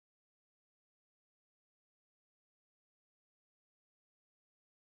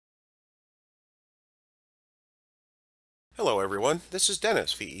Hello everyone, this is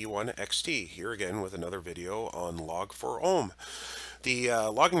Dennis, VE1XT, here again with another video on Log4OM, the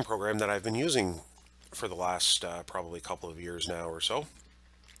logging program that I've been using for the last probably couple of years now or so.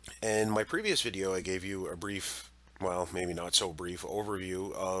 In my previous video I gave you a brief, well maybe not so brief,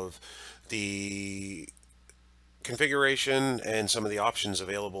 overview of the configuration and some of the options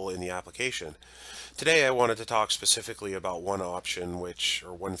available in the application. Today I wanted to talk specifically about one option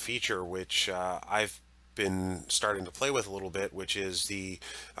or one feature which I've been starting to play with a little bit, which is the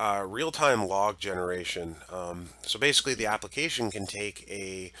real-time log generation. So basically the application can take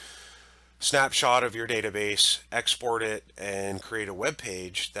a snapshot of your database, export it, and create a web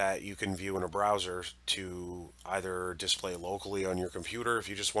page that you can view in a browser to either display locally on your computer if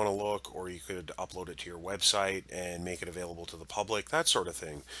you just want to look, or you could upload it to your website and make it available to the public, that sort of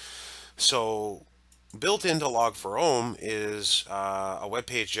thing. So built into Log4OM is a web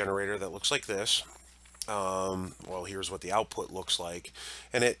page generator that looks like this. Well, here's what the output looks like,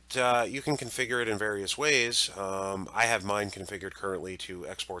 and you can configure it in various ways. I have mine configured currently to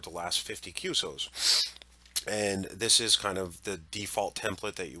export the last 50 QSOs, and this is kind of the default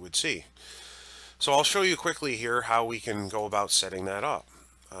template that you would see. So I'll show you quickly here how we can go about setting that up.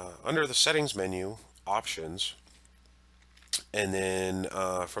 Under the settings menu, options, and then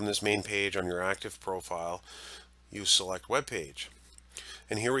from this main page on your active profile, you select web page,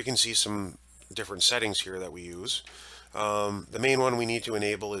 and here we can see some different settings here that we use. The main one we need to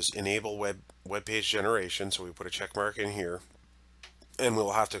enable is enable web page generation, so we put a check mark in here, and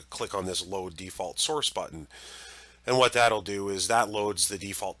we'll have to click on this load default source button, and what that'll do is that loads the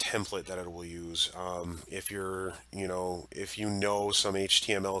default template that it will use. If you know some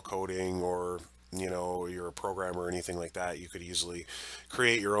HTML coding, or you're a programmer or anything like that, you could easily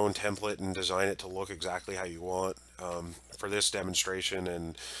create your own template and design it to look exactly how you want. For this demonstration,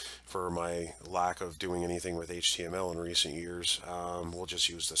 and for my lack of doing anything with HTML in recent years, we'll just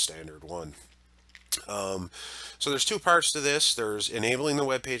use the standard one. So there's two parts to this. There's enabling the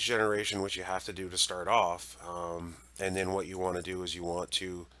web page generation, which you have to do to start off, and then what you want to do is you want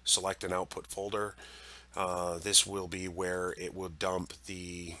to select an output folder. This will be where it will dump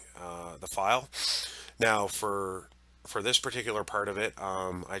the file. Now for this particular part of it,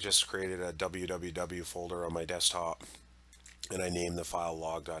 I just created a www folder on my desktop, and I named the file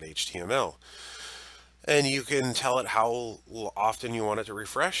log.html. And you can tell it how often you want it to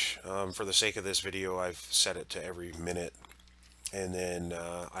refresh. For the sake of this video, I've set it to every minute, and then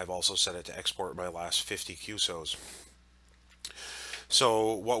I've also set it to export my last 50 QSOs.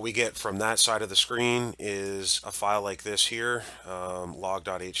 So what we get from that side of the screen is a file like this here,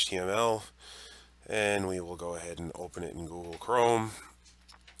 log.html, and we will go ahead and open it in Google Chrome,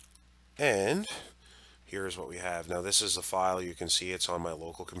 and here's what we have. Now this is the file. You can see it's on my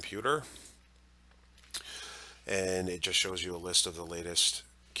local computer, and it just shows you a list of the latest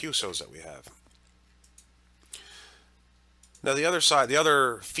QSOs that we have. Now the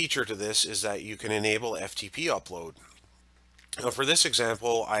other feature to this is that you can enable FTP upload. Now for this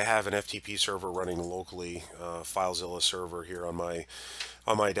example, I have an FTP server running locally, FileZilla server here on my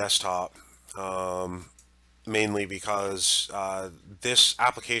desktop, mainly because this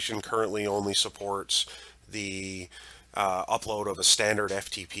application currently only supports the upload of a standard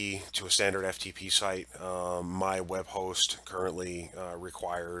FTP to a standard FTP site. My web host currently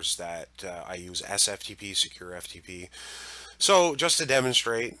requires that I use SFTP, secure FTP. So just to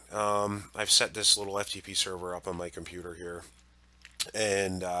demonstrate, I've set this little FTP server up on my computer here,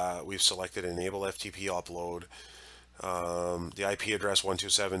 and we've selected enable FTP upload. The IP address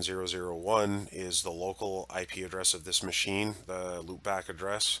 127.0.0.1 is the local IP address of this machine, the loopback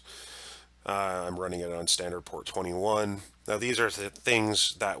address. I'm running it on standard port 21. Now these are the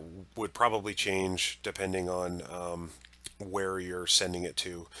things that would probably change depending on where you're sending it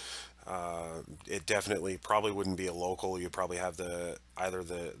to. It definitely probably wouldn't be a local. You'd probably have either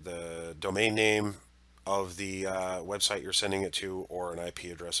the domain name of the website you're sending it to, or an IP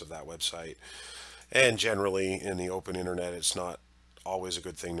address of that website. And generally in the open internet, it's not always a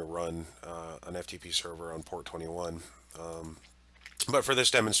good thing to run an FTP server on port 21. But for this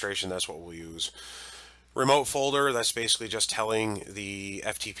demonstration, that's what we'll use. Remote folder, that's basically just telling the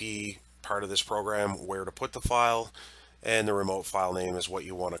FTP part of this program where to put the file, and the remote file name is what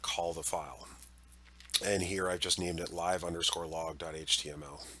you want to call the file. And here I've just named it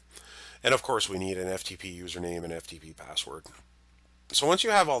live_log.html. And of course we need an FTP username and FTP password. So once you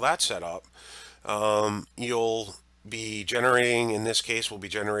have all that set up, you'll be generating, in this case we'll be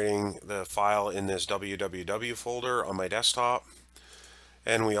generating the file in this www folder on my desktop,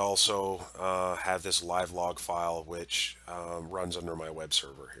 and we also have this live log file which runs under my web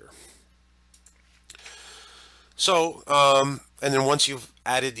server here. And then once you've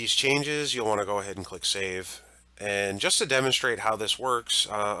added these changes, you'll want to go ahead and click Save. And just to demonstrate how this works,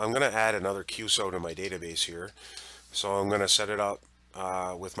 I'm going to add another QSO to my database here. So I'm going to set it up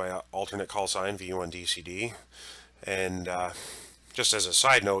with my alternate call sign, VU1DCD. And just as a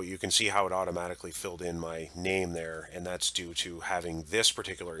side note, you can see how it automatically filled in my name there, and that's due to having this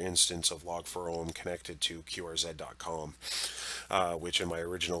particular instance of Log4OM connected to QRZ.com, which in my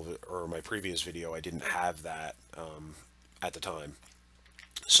original or my previous video I didn't have that at the time.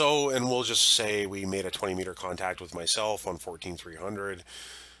 So, and we'll just say we made a 20-meter contact with myself on 14300.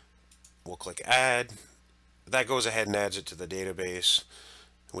 We'll click Add. That goes ahead and adds it to the database.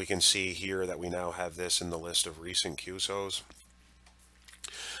 We can see here that we now have this in the list of recent QSOs.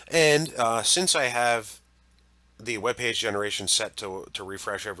 And since I have the web page generation set to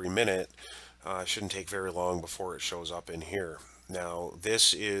refresh every minute, it shouldn't take very long before it shows up in here. Now,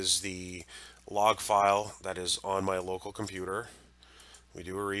 this is the log file that is on my local computer. We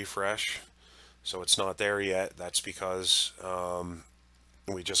do a refresh, so it's not there yet. That's because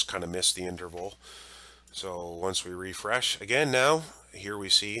we just kind of missed the interval. So once we refresh again, now here we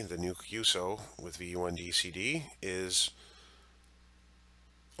see the new QSO with VU1DCD is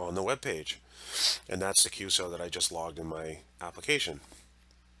on the web page, and that's the QSO that I just logged in my application.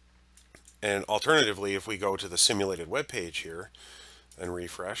 And alternatively, if we go to the simulated web page here and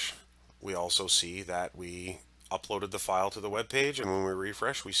refresh, we also see that we uploaded the file to the web page, and when we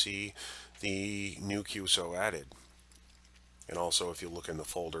refresh, we see the new QSO added. And also, if you look in the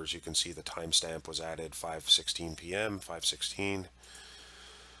folders, you can see the timestamp was added 5:16 p.m., 5:16,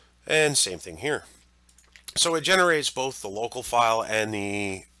 and same thing here. So it generates both the local file and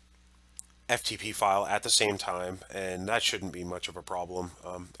the FTP file at the same time, and that shouldn't be much of a problem.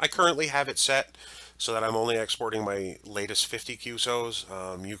 I currently have it set so that I'm only exporting my latest 50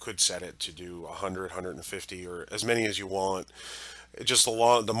 QSOs. You could set it to do 100, 150, or as many as you want. Just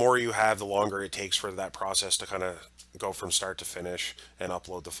the more you have, the longer it takes for that process to kind of go from start to finish and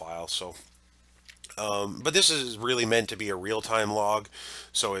upload the file. So but this is really meant to be a real-time log,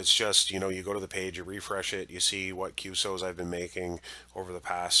 so it's just, you know, you go to the page, you refresh it, you see what QSOs I've been making over the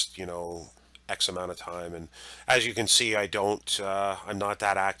past, you know, X amount of time. And as you can see, I'm not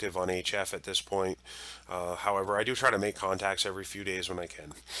that active on HF at this point. However, I do try to make contacts every few days when I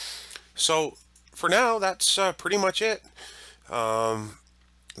can. So for now, that's pretty much it.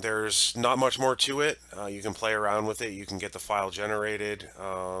 There's not much more to it. You can play around with it. You can get the file generated.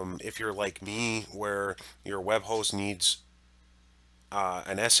 If you're like me, where your web host needs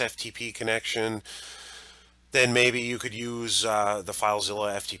an SFTP connection, then maybe you could use the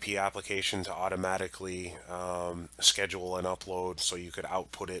FileZilla FTP application to automatically schedule an upload, so you could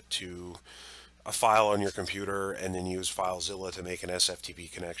output it to a file on your computer and then use FileZilla to make an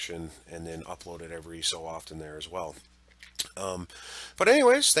SFTP connection and then upload it every so often there as well. But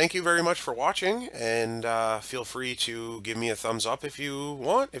anyways, thank you very much for watching, and feel free to give me a thumbs up if you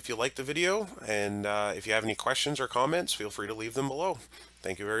want, if you like the video, and if you have any questions or comments, feel free to leave them below.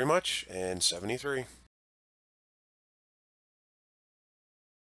 Thank you very much, and 73.